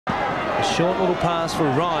A short little pass for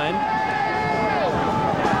Ryan.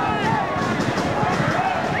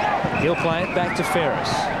 He'll play it back to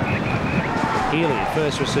Ferris. Healy,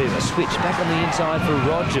 first receiver. Switch back on the inside for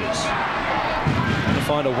Rogers. To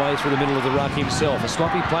find a way through the middle of the ruck himself. A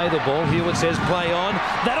sloppy play the ball. Hewitt says play on.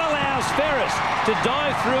 That allows Ferris to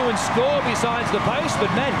dive through and score besides the post,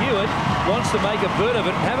 but Matt Hewitt wants to make a bird of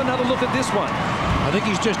it. Have another look at this one. I think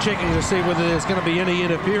he's just checking to see whether there's going to be any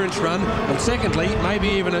interference run, and secondly, maybe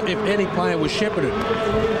even if any player was shepherded.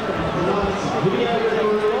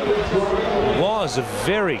 Was a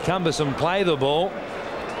very cumbersome play the ball.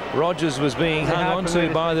 Rogers was being hung on to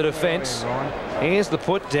by the defence. Here's the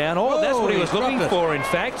put down. Oh, that's what he was looking for, in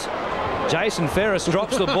fact. Jason Ferris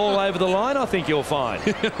drops the ball over the line, I think you'll find.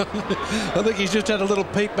 I think he's just had a little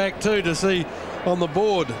peek back too to see on the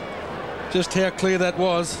board just how clear that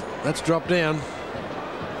was. That's dropped down.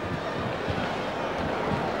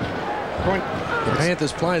 The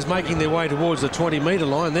Panthers players making their way towards the 20-metre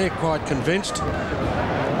line. They're quite convinced.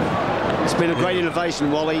 It's been a great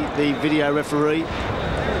innovation, Wally, the video referee.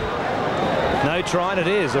 No try, and it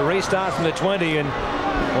is a restart from the 20, and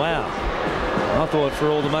wow, I thought for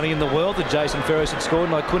all the money in the world that Jason Ferris had scored,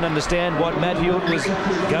 and I couldn't understand what Matt Hewitt was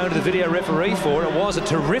going to the video referee for. It was a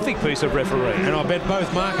terrific piece of referee. And I bet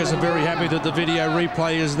both markers are very happy that the video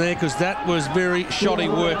replay is there, because that was very shoddy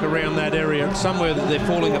work around that area. Somewhere that they're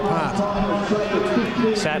falling apart.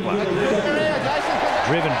 Sattler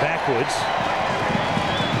driven backwards.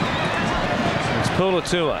 It's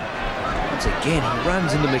Pulatua. Once again, he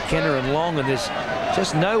runs into McKenna and Long, and there's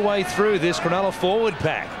just no way through this Cronulla forward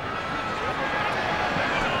pack.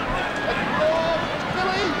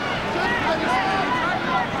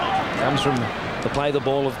 Comes from the play the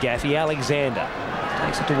ball of Gaffey. Alexander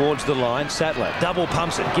takes it towards the line. Sattler double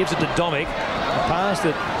pumps it, gives it to Domick. A pass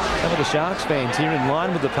that some of the Sharks fans here in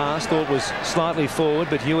line with the pass thought was slightly forward,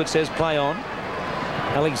 but Hewitt says play on.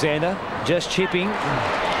 Alexander just chipping.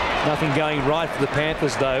 Nothing going right for the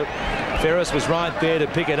Panthers, though. Ferris was right there to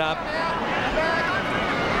pick it up.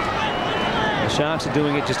 The Sharks are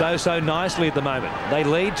doing it just oh so nicely at the moment. They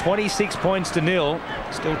lead 26 points to 0.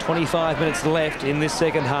 Still 25 minutes left in this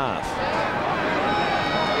second half.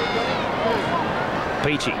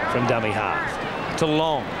 Peachy from dummy half to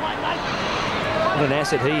Long. What an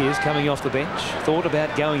asset he is coming off the bench. Thought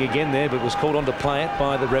about going again there, but was called on to play it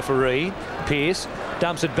by the referee. Pearce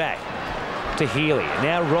dumps it back to Healy.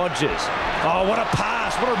 Now Rogers. Oh, what a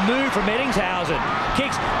pass. What a move from Eddingshausen.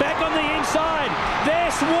 Kicks back on the inside.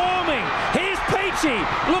 They're swarming. Here's Peachy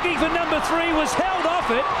looking for number 3. Was held off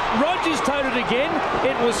it. Rogers towed it again.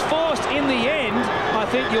 It was forced in the end, I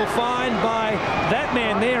think you'll find, by that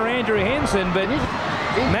man there, Andrew Henson. But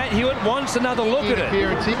Matt Hewitt wants another look at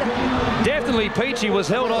it. Definitely Peachy was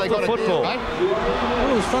held off the football.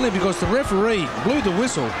 Well, it was funny because the referee blew the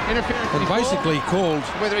whistle and basically called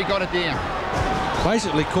whether he got it down.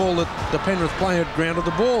 Basically called that the Penrith player had grounded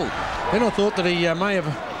the ball. Then I thought that he may have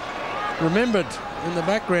remembered in the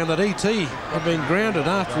background that E.T. had been grounded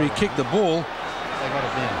after he kicked the ball. They got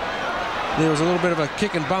it down. There was a little bit of a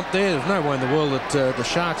kick and bump there. There's no way in the world that the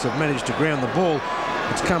Sharks have managed to ground the ball.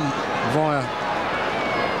 It's come via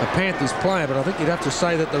a Panthers player, but I think you'd have to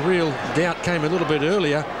say that the real doubt came a little bit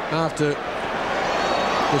earlier after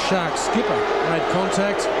the Sharks skipper made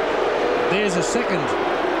contact. There's a second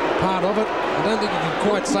part of it. I don't think you can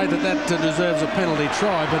quite say that that deserves a penalty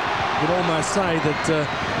try, but you'd almost say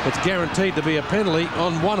that it's guaranteed to be a penalty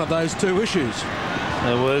on one of those two issues.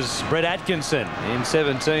 It was Brett Atkinson in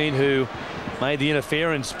 17 who made the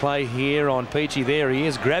interference play here on Peachy. There he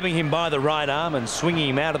is, grabbing him by the right arm and swinging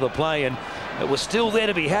him out of the play, and it was still there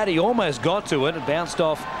to be had. He almost got to it. It bounced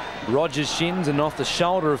off Rogers' shins and off the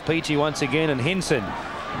shoulder of Peachy once again, and Henson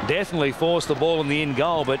definitely forced the ball in the in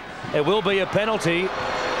goal, but it will be a penalty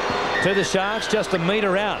to the Sharks, just a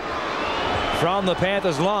metre out from the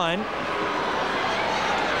Panthers line,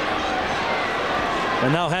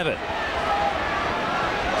 and they'll have it.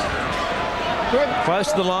 Close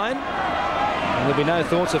to the line, and there'll be no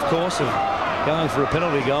thoughts, of course, of going for a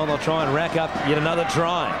penalty goal. They'll try and rack up yet another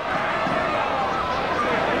try.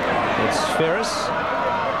 It's Ferris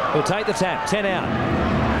who'll take the tap. 10 out.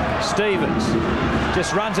 Stevens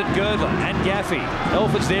just runs at Girdler and Gaffey.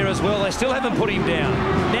 Elford's there as well. They still haven't put him down.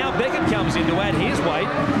 Now Beckett comes in to add his weight,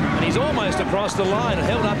 and he's almost across the line and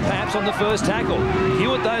held up perhaps on the first tackle.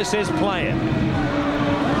 Hewitt, though, says play it.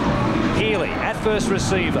 Healy at first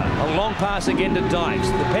receiver. A long pass again to Dykes.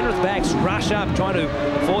 The Penrith backs rush up, trying to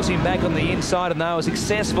force him back on the inside, and they were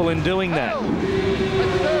successful in doing that.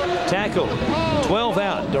 Tackle. 12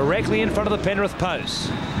 out, directly in front of the Penrith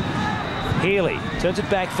posts. Healy turns it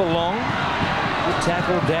back for Long. Good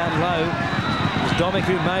tackle down low. It was Domick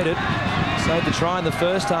who made it. Saved the try in the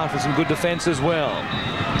first half with some good defence as well.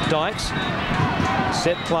 Dykes,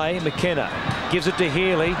 set play, McKenna gives it to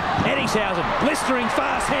Healy. Eddingshausen, blistering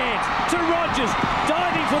fast hands to Rogers,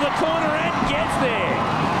 diving for the corner and gets there.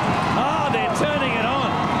 Oh, they're turning it on.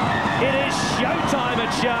 It is showtime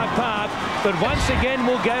at Shark Park, but once again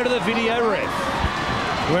we'll go to the video ref.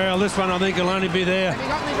 Well, this one I think will only be there Have you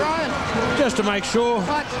got me, Brian? just to make sure.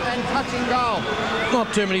 Touch and touching goal.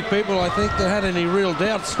 Not too many people, I think, that had any real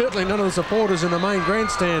doubt. Certainly none of the supporters in the main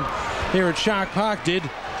grandstand here at Shark Park did.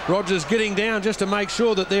 Rogers getting down just to make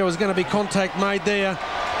sure that there was going to be contact made there.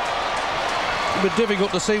 A bit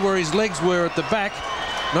difficult to see where his legs were at the back.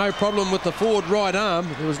 No problem with the forward right arm.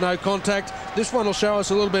 There was no contact. This one will show us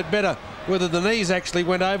a little bit better whether the knees actually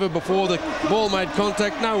went over before the ball made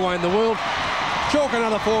contact. No way in the world. Chalk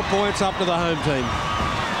another 4 points up to the home team.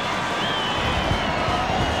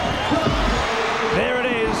 There it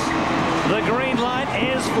is. The green light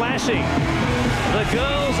is flashing. The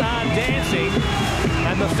girls are dancing.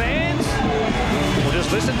 And the fans, well,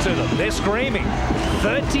 just listen to them. They're screaming.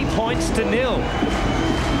 30 points to 0.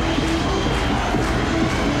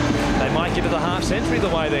 They might get to the half century the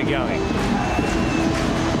way they're going.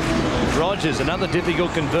 Rogers, another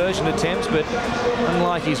difficult conversion attempt, but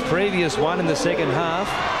unlike his previous one in the second half,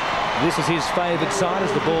 this is his favoured side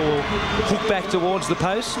as the ball will hook back towards the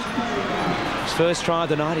post. His first try of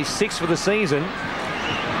the night, he's 6 for the season.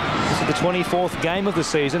 This is the 24th game of the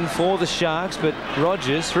season for the Sharks, but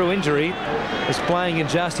Rogers, through injury, is playing in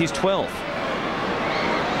just his 12th.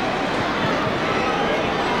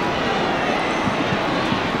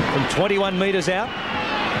 From 21 metres out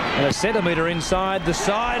and a centimetre inside the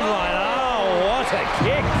sideline. Oh, what a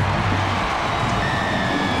kick!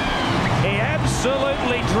 He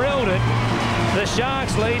absolutely drilled it. The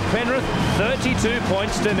Sharks lead Penrith 32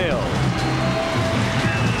 points to 0.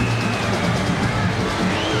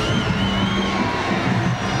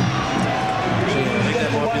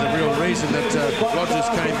 Reason that Rogers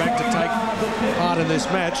came back to take part in this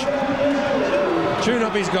match. Tune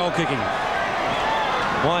up his goal kicking.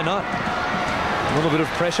 Why not? A little bit of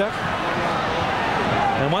pressure.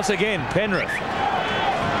 And once again, Penrith.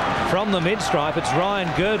 From the mid-stripe, it's Ryan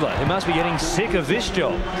Girdler, who must be getting sick of this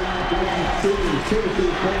job.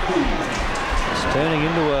 It's turning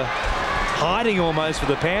into a hiding almost for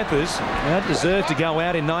the Panthers. They don't deserve to go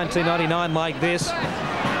out in 1999 like this.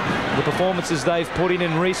 The performances they've put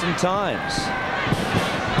in recent times.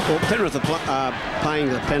 Well, Penrith are paying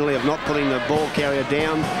the penalty of not putting the ball carrier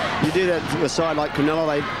down. You do that to a side like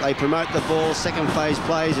Cronulla, they promote the ball, second phase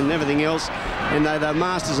plays and everything else, and they're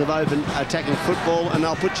masters of open attacking football, and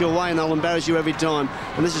they'll put you away and they'll embarrass you every time.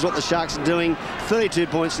 And this is what the Sharks are doing. 32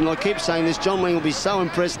 points, and I keep saying this, John Lang will be so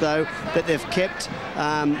impressed, though, that they've kept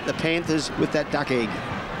the Panthers with that duck egg.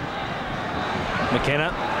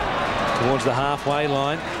 McKenna towards the halfway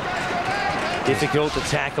line. Difficult to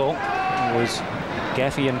tackle. It was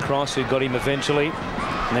Gaffey and Cross who got him eventually.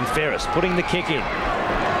 And then Ferris putting the kick in.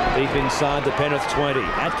 Deep inside the Penrith 20.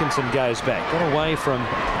 Atkinson goes back. Got away from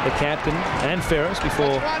the captain and Ferris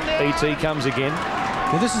before BT comes again.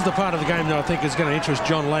 Now, this is the part of the game that I think is going to interest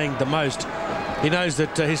John Lang the most. He knows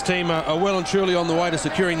that his team are well and truly on the way to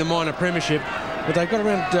securing the minor premiership, but they've got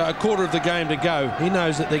around a quarter of the game to go. He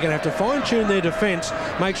knows that they're going to have to fine-tune their defence,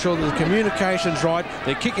 make sure that the communication's right,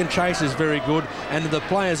 their kick and chase is very good, and that the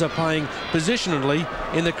players are playing positionally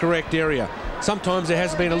in the correct area. Sometimes there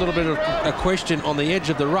has been a little bit of a question on the edge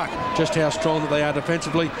of the ruck, just how strong that they are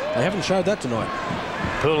defensively. They haven't showed that tonight.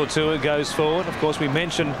 Pulatua goes forward. Of course, we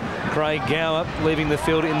mentioned Craig Gower leaving the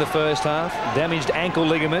field in the first half. Damaged ankle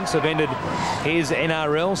ligaments have ended his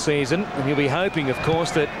NRL season, and he'll be hoping, of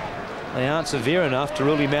course, that they aren't severe enough to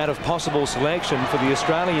rule him out of possible selection for the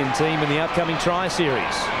Australian team in the upcoming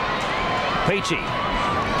tri-series. Peachy.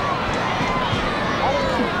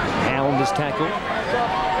 Howland is tackled.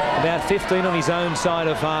 About 15 on his own side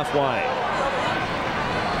of halfway.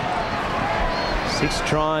 6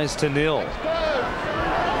 tries to 0.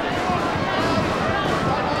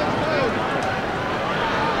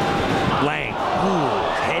 Lang.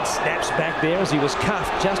 Head snaps back there as he was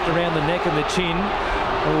cuffed just around the neck and the chin.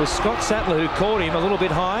 It was Scott Sattler who caught him a little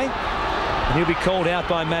bit high, and he'll be called out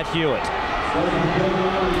by Matt Hewitt.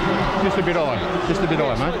 Just a bit high,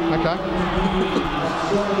 mate. Okay.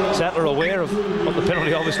 Sattler aware of what the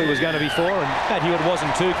penalty obviously was going to be for, and Matt Hewitt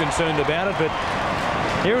wasn't too concerned about it, but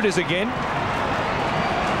here it is again.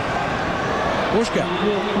 Bushka.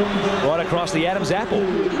 Right across the Adams apple. A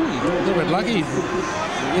little bit lucky.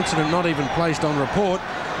 The incident not even placed on report.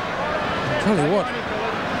 I'll tell you what.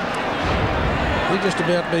 He'll just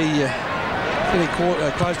about be getting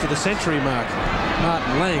close to the century mark.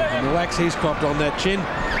 Martin Lang, and the wax he's copped on that chin.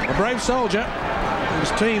 A brave soldier. He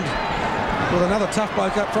was teamed with another tough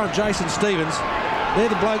bloke up front, Jason Stevens. They're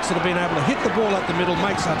the blokes that have been able to hit the ball up the middle,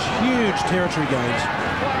 make such huge territory gains.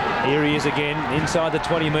 Here he is again, inside the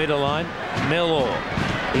 20-metre line. Mellor,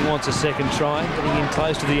 he wants a second try, getting in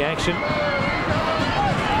close to the action.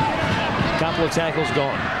 Couple of tackles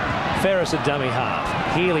gone. Ferris at dummy half.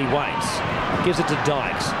 Healy waits, gives it to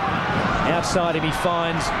Dykes. Outside him he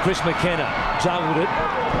finds Chris McKenna. Juggled it,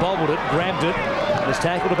 bobbled it, grabbed it. Has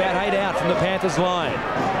tackled about 8 out from the Panthers line.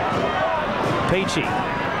 Peachy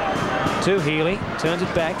to Healy, turns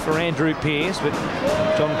it back for Andrew Pearce, but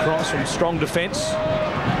John Cross from strong defence.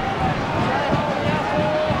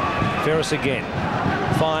 Ferris again,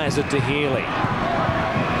 fires it to Healy.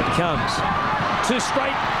 It comes too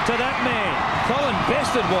straight to that man. Colin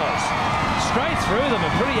Best it was. Straight through them, a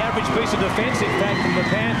pretty average piece of defence, in fact, from the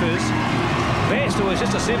Panthers. Best, who was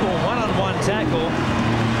just a simple one-on-one tackle,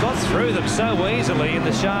 got through them so easily, and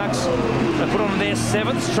the Sharks have put on their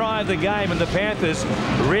 7th try of the game, and the Panthers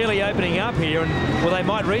really opening up here, and well, they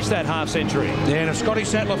might reach that half-century. Yeah, and if Scotty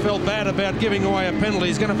Sattler felt bad about giving away a penalty,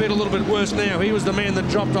 he's going to feel a little bit worse now. He was the man that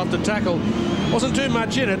dropped off the tackle. Wasn't too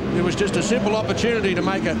much in it. It was just a simple opportunity to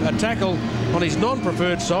make a tackle on his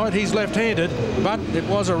non-preferred side. He's left-handed, but it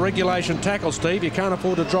was a regulation tackle, Steve. You can't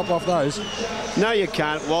afford to drop off those. No, you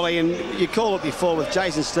can't, Wally, and you called it before with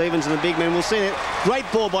Jason Stevens and the big man. We'll see that. Great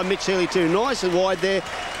ball by Mitch Healy too. Nice and wide there.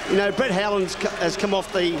 You know, Brett Howland has come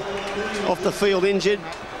off the field injured,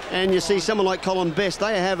 and you see someone like Colin Best.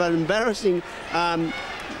 They have an embarrassing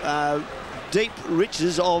deep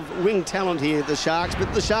riches of wing talent here, the Sharks.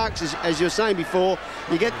 But the Sharks, as you were saying before,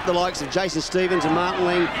 you get the likes of Jason Stevens and Martin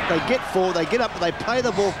Lang. They get forward, they get up, they play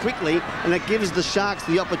the ball quickly, and it gives the Sharks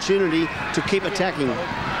the opportunity to keep attacking.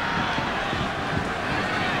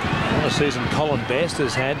 What a season Colin Best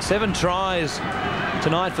has had. 7 tries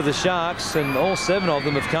tonight for the Sharks, and all 7 of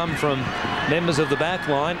them have come from members of the back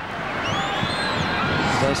line.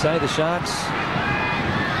 As I say, the Sharks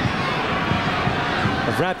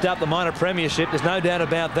have wrapped up the minor premiership. There's no doubt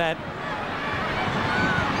about that.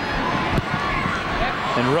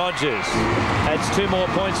 And Rogers adds 2 more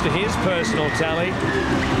points to his personal tally.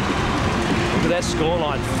 Look at that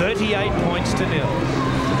scoreline, 38 points to 0.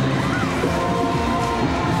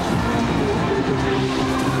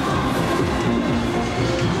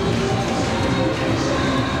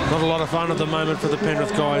 Not a lot of fun at the moment for the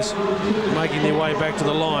Penrith guys, making their way back to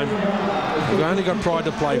the line. They've only got pride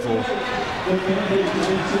to play for.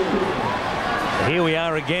 Here we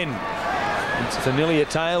are again. It's a familiar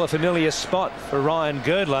tale, a familiar spot for Ryan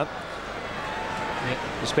Girdler.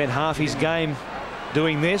 He spent half his game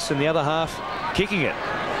doing this and the other half kicking it.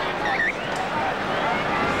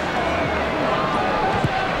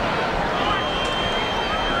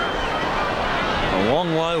 A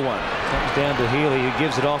long low one. Comes down to Healy, who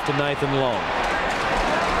gives it off to Nathan Long.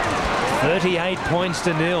 38 points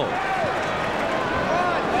to 0.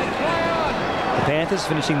 The Panthers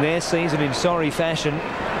finishing their season in sorry fashion.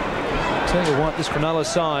 Tell you what, this Cronulla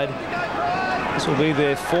side, this will be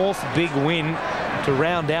their 4th big win to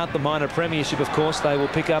round out the minor premiership. Of course, they will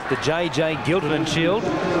pick up the J.J. Giltinan Shield,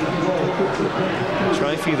 a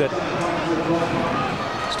trophy that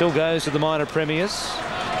still goes to the minor premiers.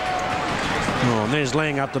 Oh, and there's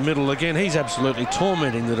Lang up the middle again. He's absolutely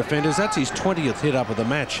tormenting the defenders. That's his 20th hit up of the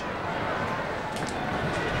match.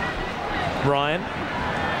 Ryan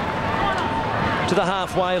to the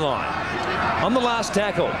halfway line on the last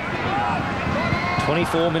tackle.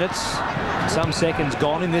 24 minutes, some seconds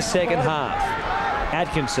gone in this second half.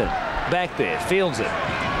 Atkinson back there, fields it.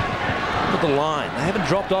 Look at the line. They haven't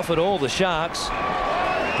dropped off at all, the Sharks.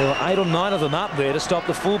 There were 8 or 9 of them up there to stop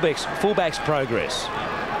the fullbacks' progress.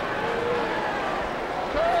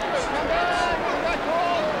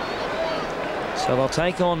 So they'll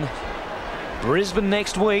take on Brisbane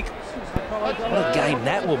next week. What a game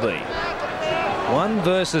that will be. 1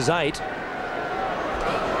 versus 8.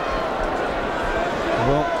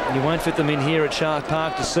 Well, you won't fit them in here at Shark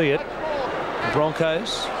Park to see it. The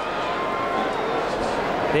Broncos,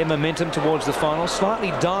 their momentum towards the final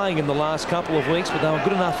slightly dying in the last couple of weeks, but they were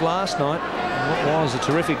good enough last night. What was a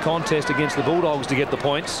terrific contest against the Bulldogs to get the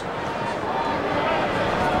points.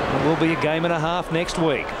 It will be a game and a half next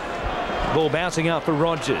week. Ball bouncing up for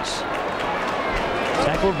Rogers.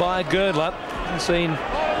 Tackled by Girdler. Hasn't seen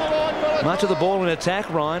much of the ball in attack,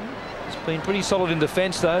 Ryan. He's been pretty solid in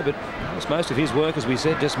defence, though, but that's most of his work, as we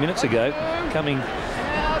said just minutes ago, coming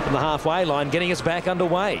from the halfway line, getting us back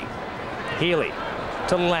underway. Healy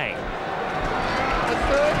to Lang.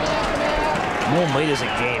 More metres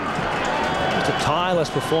again. It's a tireless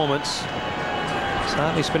performance.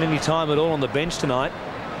 hardly spent any time at all on the bench tonight.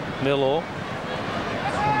 Millor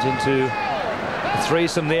comes into a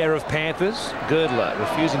threesome there of Panthers. Girdler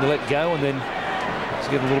refusing to let go, and then he's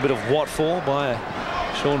getting a little bit of what for by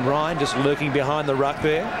Sean Ryan, just lurking behind the ruck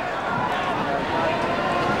there.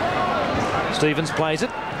 Stevens plays it.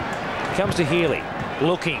 Comes to Healy.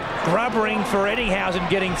 Looking, grubbering for Eddinghausen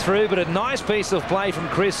getting through, but a nice piece of play from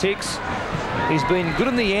Chris Hicks. He's been good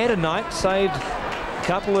in the air tonight, saved a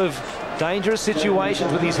couple of dangerous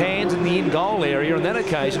situations with his hands in the in-goal area. On that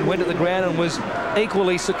occasion, went to the ground and was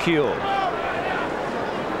equally secure.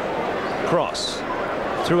 Cross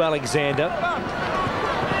through Alexander.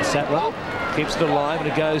 Sattler keeps it alive, and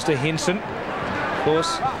it goes to Hinson. Of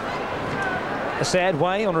course, a sad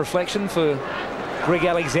way on reflection for Greg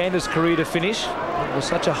Alexander's career to finish. It was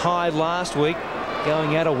such a high last week,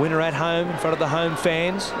 going out a winner at home in front of the home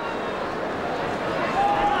fans.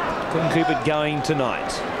 Couldn't keep it going tonight.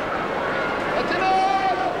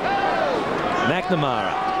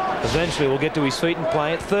 McNamara eventually will get to his feet and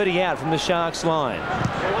play it. 30 out from the Sharks line.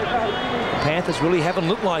 Panthers really haven't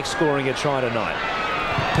looked like scoring a try tonight.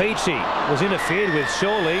 Peachy was interfered with,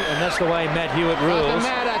 surely, and that's the way Matt Hewitt rules.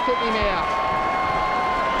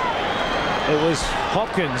 It was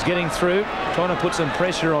Hopkins getting through, trying to put some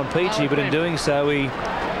pressure on Peachy, but in doing so he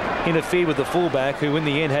interfered with the fullback, who in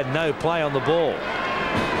the end had no play on the ball.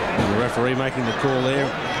 And the referee making the call there.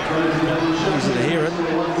 Easy to hear it.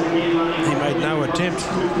 He made no attempt.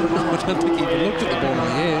 I don't think he even looked at the ball in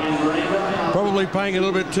the air. Probably paying a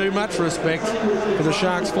little bit too much respect for the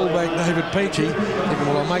Sharks fullback David Peachy. Thinking,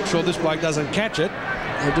 well, I'll make sure this bloke doesn't catch it.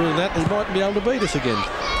 By doing that, he mightn't be able to beat us again.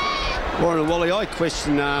 Warren and Wally, I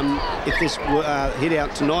question if this hit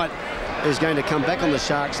out tonight is going to come back on the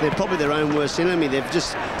Sharks. They're probably their own worst enemy. Their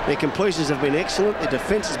completions have been excellent, their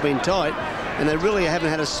defence has been tight, and they really haven't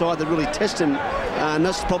had a side that really test them. And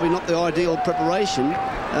that's probably not the ideal preparation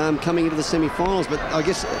coming into the semi-finals. But I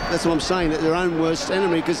guess that's what I'm saying, that their own worst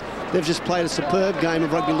enemy, because they've just played a superb game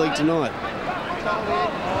of rugby league tonight.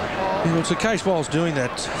 Well, it's a case whilst doing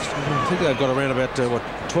that. I think they've got around about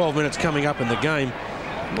 12 minutes coming up in the game.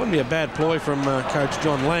 It wouldn't be a bad ploy from Coach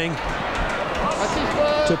John Lang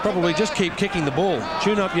to probably just keep kicking the ball.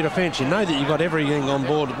 Tune up your defence. You know that you've got everything on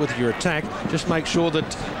board with your attack. Just make sure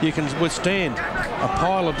that you can withstand a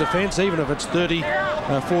pile of defence, even if it's 30,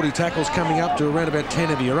 40 tackles coming up to around about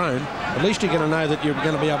 10 of your own. At least you're going to know that you're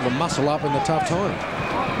going to be able to muscle up in the tough time.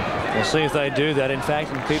 We'll see if they do that, in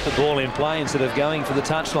fact, and keep the ball in play instead of going for the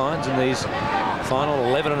touchlines in these final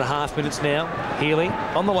 11.5 minutes now. Healy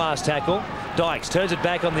on the last tackle. Dykes turns it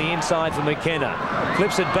back on the inside for McKenna.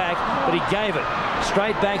 Flips it back, but he gave it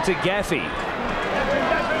straight back to Gaffey.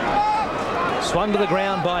 Swung to the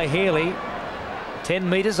ground by Healy. 10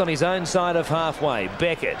 metres on his own side of halfway.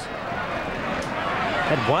 Beckett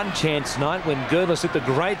had one chance tonight when Girdler took the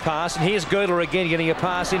great pass, and here's Girdler again getting a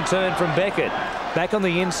pass in turn from Beckett. Back on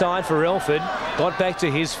the inside for Elford. Got back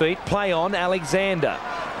to his feet. Play on. Alexander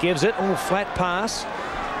gives it. Oh, flat pass.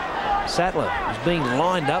 Sattler was being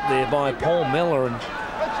lined up there by Paul Miller and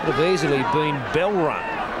could have easily been bell run.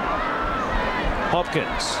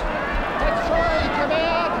 Hopkins.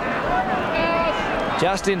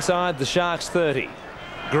 Just inside the Sharks 30.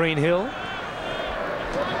 Greenhill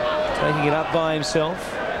taking it up by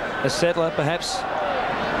himself. A Sattler perhaps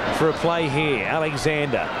for a play here.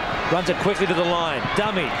 Alexander runs it quickly to the line.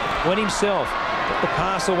 Dummy went himself. Put the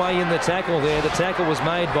pass away in the tackle there. The tackle was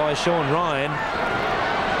made by Sean Ryan.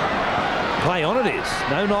 Play on it is.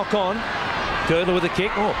 No knock on. Girdler with a kick.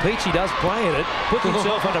 Oh, Peachy does play at it. Puts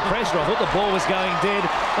himself under pressure. I thought the ball was going dead.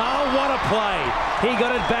 Oh, what a play. He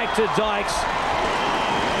got it back to Dykes.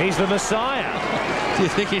 He's the Messiah. Do you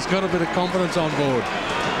think he's got a bit of confidence on board?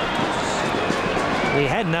 He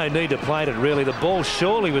had no need to play it, really. The ball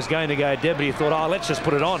surely was going to go dead, but he thought, oh, let's just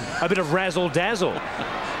put it on. A bit of razzle-dazzle.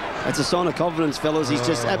 It's a sign of confidence, fellas. He's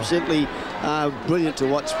just absolutely brilliant to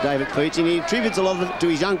watch, David Peachy. He attributes a lot of it to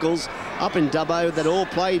his uncles up in Dubbo that all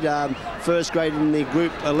played first grade in the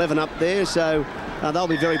group 11 up there, so they'll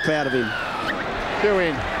be very proud of him. Two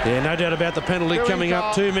in. Yeah, no doubt about the penalty coming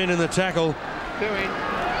up. 2 men in the tackle. 2 in.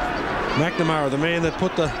 McNamara, the man that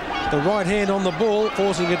put the right hand on the ball,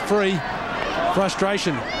 forcing it free.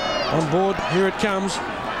 Frustration on board. Here it comes.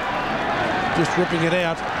 Just ripping it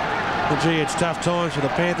out. But gee, it's tough times for the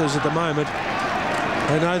Panthers at the moment.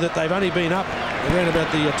 They know that they've only been up around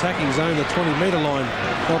about the attacking zone, the 20-metre line,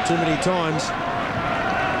 not too many times.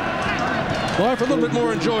 Life a little bit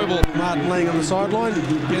more enjoyable. Martin Lang on the sideline,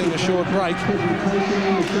 getting a short break.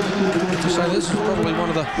 So this is probably one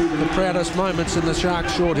of the proudest moments in the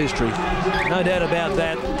Sharks' short history. No doubt about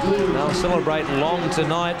that. They'll celebrate long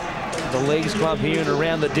tonight. the Leagues Club here and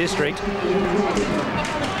around the district.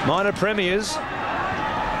 Minor premiers.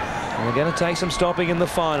 And we're going to take some stopping in the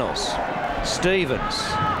finals. Stevens.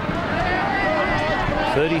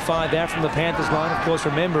 35 out from the Panthers line, of course,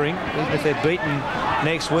 remembering, even if they're beaten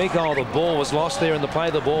next week, oh, the ball was lost there in the play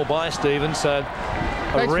of the ball by Stevens, so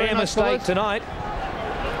a rare mistake tonight.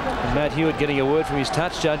 And Matt Hewitt getting a word from his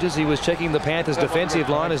touch judges. He was checking the Panthers' defensive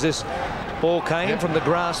line as this ball came from the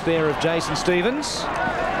grasp there of Jason Stevens. It's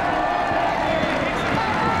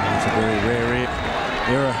a very rare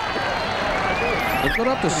error. They've got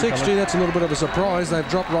up to 60. That's a little bit of a surprise. They've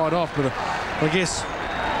dropped right off, but I guess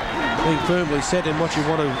being firmly set in what you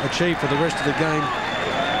want to achieve for the rest of the game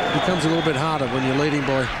becomes a little bit harder when you're leading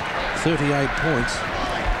by 38 points.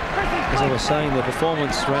 As I was saying, the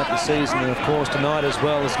performance throughout the season, and of course tonight as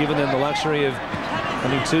well, has given them the luxury of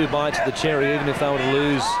having 2 bites of the cherry, even if they were to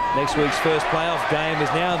lose next week's first playoff game, as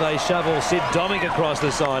now they shovel Sid Domick across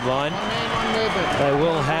the sideline. They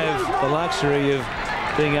will have the luxury of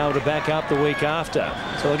being able to back up the week after.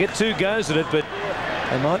 So they'll get 2 goes at it, but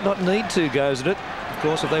they might not need 2 goes at it. Of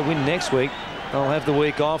course, if they win next week, they'll have the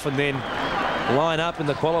week off and then line up in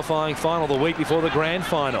the qualifying final the week before the grand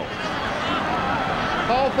final.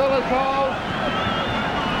 Hold, fellas, hold.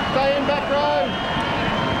 Stay in back row.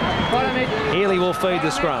 Healy will feed the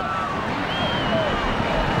scrum.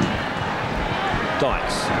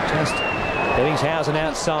 Dykes just Eddingshausen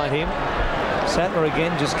outside him. Sattler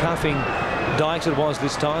again just cuffing Dykes, it was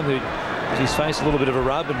this time, who he's faced a little bit of a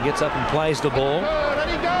rub and gets up and plays the ball. Let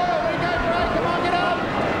him go, Frank. Come on, get up.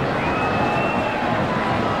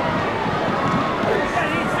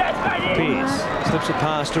 Pearce slips a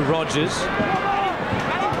pass to Rogers.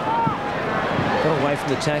 Got away from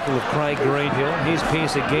the tackle of Craig Greenhill. Here's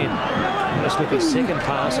Pearce again. Going to slip his second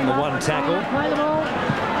pass on the 1 tackle.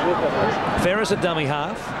 Ferris at dummy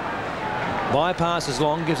half. Bypasses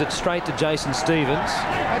long, gives it straight to Jason Stevens.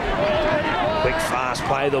 Quick, fast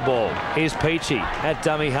play the ball. Here's Peachy at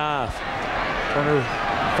dummy half. Trying to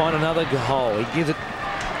find another hole. He gives it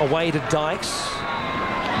away to Dykes.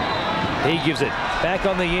 He gives it back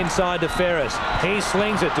on the inside to Ferris. He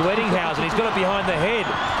slings it to Eddinghausen. He's got it behind the head.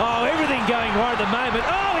 Oh, everything going right at the moment.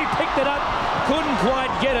 Oh, he picked it up. Couldn't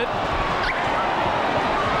quite get it.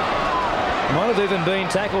 Might have even been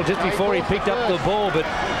tackled just before he picked up the ball, but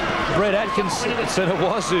Brett Atkinson, it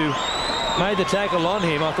was, who made the tackle on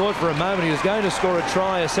him. I thought for a moment he was going to score a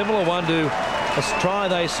try, a similar one to a try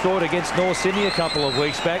they scored against North Sydney a couple of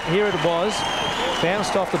weeks back. Here it was,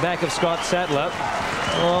 bounced off the back of Scott Sattler.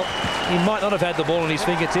 Well, he might not have had the ball in his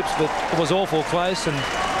fingertips, but it was awful close, and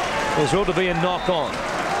it was ruled to be a knock on.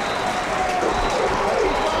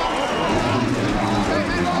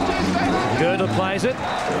 Girdler plays it.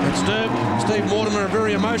 And Steve Mortimer, a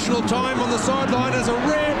very emotional time on the sideline as a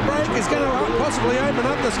rare break is going to possibly open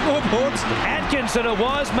up the scoreboards. Atkinson it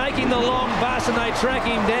was, making the long bus, and they track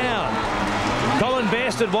him down. Colin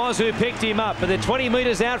Best it was who picked him up, but they're 20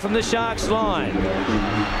 metres out from the Sharks line.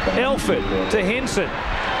 Elford to Henson.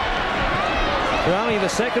 For only the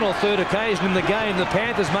 2nd or 3rd occasion in the game, the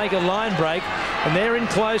Panthers make a line break, and they're in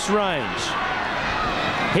close range.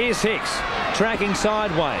 Here's Hicks, tracking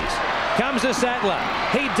sideways. Comes to Sattler.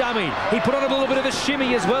 He dummied. He put on a little bit of a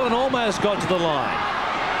shimmy as well and almost got to the line.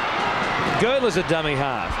 Girdler's a dummy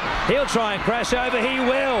half. He'll try and crash over. He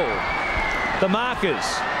will. The markers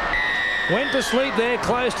went to sleep there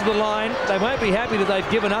close to the line. They won't be happy that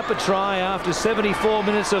they've given up a try after 74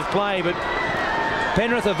 minutes of play, but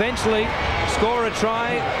Penrith eventually score a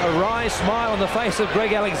try. A wry smile on the face of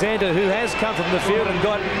Greg Alexander, who has come from the field and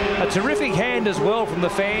got a terrific hand as well from the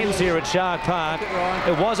fans here at Shark Park.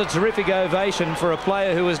 It was a terrific ovation for a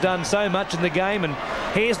player who has done so much in the game, and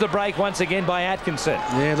here's the break once again by Atkinson.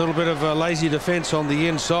 Yeah, a little bit of lazy defence on the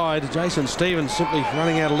inside. Jason Stevens simply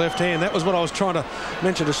running out of left hand. That was what I was trying to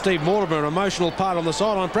mention to Steve Mortimer, an emotional part on the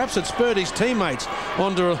sideline. Perhaps it spurred his teammates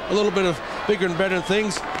onto a little bit of bigger and better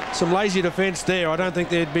things. Some lazy defence there. I don't think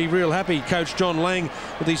they'd be real happy, Coach John Lang,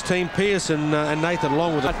 with his team, Pearce and Nathan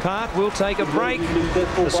along with it. Park will take a break. The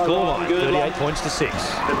scoreline, 38 points to 6.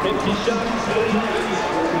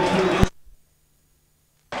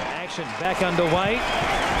 Action back underway.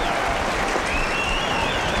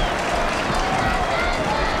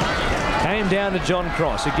 Came down to John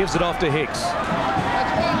Cross, who gives it off to Hicks.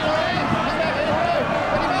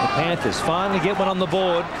 Panthers finally get one on the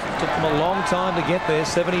board. Took them a long time to get there,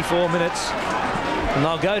 74 minutes. And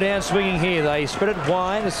they'll go down swinging here. They spread it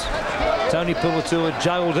wide as Tony Puvatua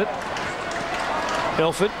juggled it.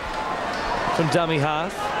 Elford from dummy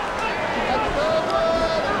half.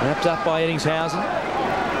 Wrapped up by Eddingshausen.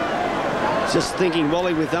 Just thinking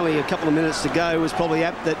Wally, with only a couple of minutes to go, was probably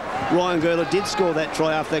apt that Ryan Girdler did score that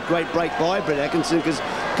try after that great break by Brett Atkinson, because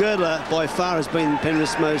Girdler by far has been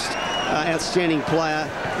Penrith's most outstanding player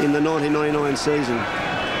in the 1999 season.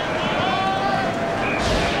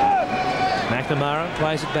 McNamara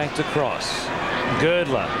plays it back to Cross.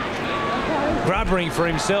 Girdler grubbering for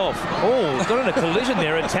himself. Oh, got in a collision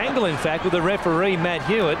there, a tangle in fact, with the referee Matt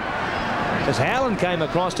Hewitt. As Howland came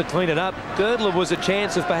across to clean it up, Girdler was a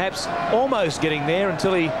chance of perhaps almost getting there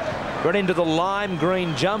until he ran into the lime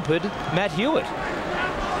green jumpered Matt Hewitt.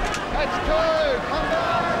 That's two.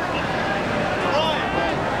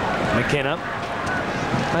 McKenna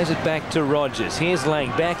plays it back to Rogers. Here's Lang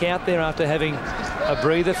back out there after having a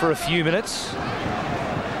breather for a few minutes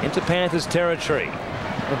into Panthers territory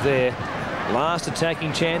of their last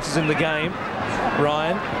attacking chances in the game.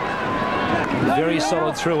 Ryan, very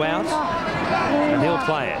solid throughout, and he'll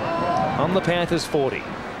play it on the Panthers 40.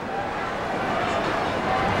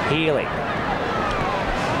 Healy.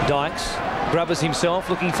 Dykes grubbers himself,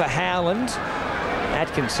 looking for Howland.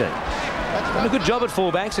 Atkinson. Done a good job at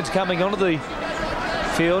fullback since coming onto the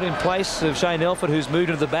field in place of Shane Elford, who's moved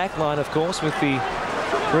into the back line, of course, with the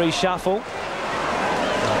reshuffle.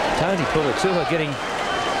 Tony Puletua getting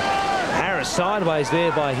harassed sideways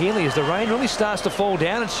there by Healy as the rain really starts to fall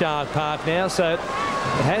down at Shark Park now, so it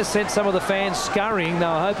has sent some of the fans scurrying. They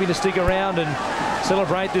were hoping to stick around and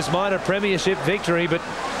celebrate this minor premiership victory, but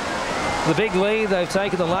the big lead, they've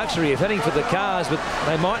taken the luxury of heading for the cars, but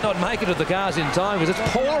they might not make it to the cars in time because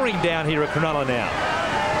it's pouring down here at Cronulla now.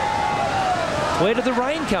 Where did the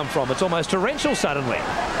rain come from? It's almost torrential suddenly.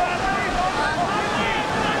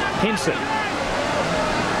 Hinson.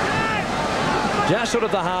 Just short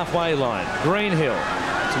of the halfway line. Greenhill.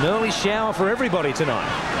 It's an early shower for everybody tonight.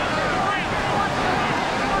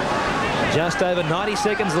 Just over 90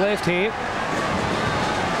 seconds left here.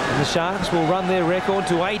 And the Sharks will run their record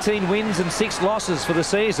to 18 wins and 6 losses for the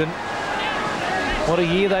season. What a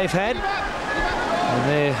year they've had. And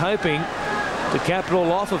they're hoping to cap it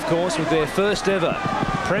all off, of course, with their first ever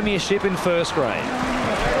premiership in first grade.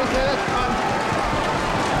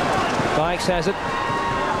 Dykes has it.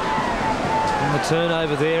 And the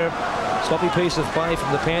turnover there. Sloppy piece of play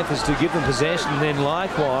from the Panthers to give them possession, and then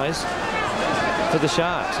likewise for the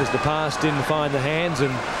Sharks as the pass didn't find the hands,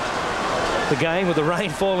 and the game with the rain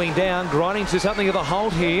falling down, grinding to something of a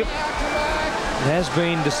halt here. It has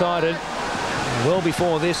been decided well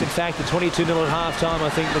before this. In fact, at 22-0 at half-time, I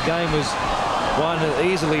think the game was won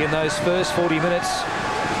easily in those first 40 minutes.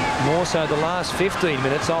 More so the last 15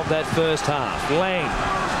 minutes of that first half. Lang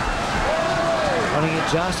running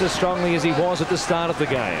it just as strongly as he was at the start of the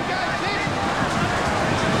game.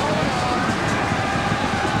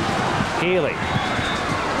 Healy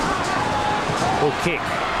will kick.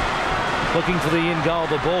 Looking for the in goal.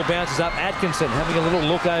 The ball bounces up. Atkinson having a little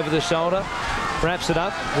look over the shoulder. Wraps it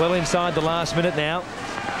up. Well inside the last minute now.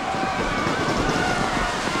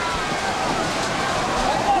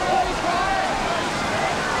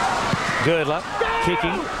 Girdler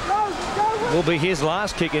kicking. Will be his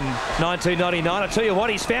last kick in 1999. I tell you what,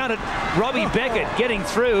 he's found it. Robbie Beckett getting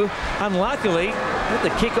through. Unluckily, with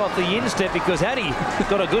the kick off the instep, because had he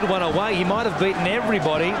got a good one away, he might have beaten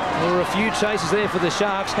everybody. There were a few chases there for the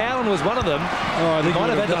Sharks. Howland was one of them. Oh, I think he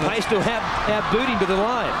might have had the pace to outboot him to the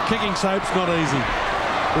line. Kicking soap's not easy.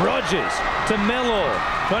 Rogers to Mellor,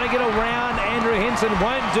 trying to get around Andrew Hinson,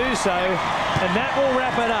 won't do so, and that will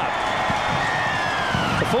wrap it up.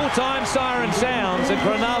 The full-time siren sounds at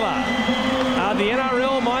Cronulla are the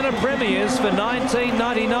NRL minor premiers for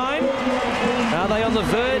 1999. Are they on the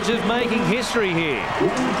verge of making history here?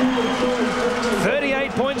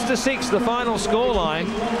 38 points to 6, the final scoreline.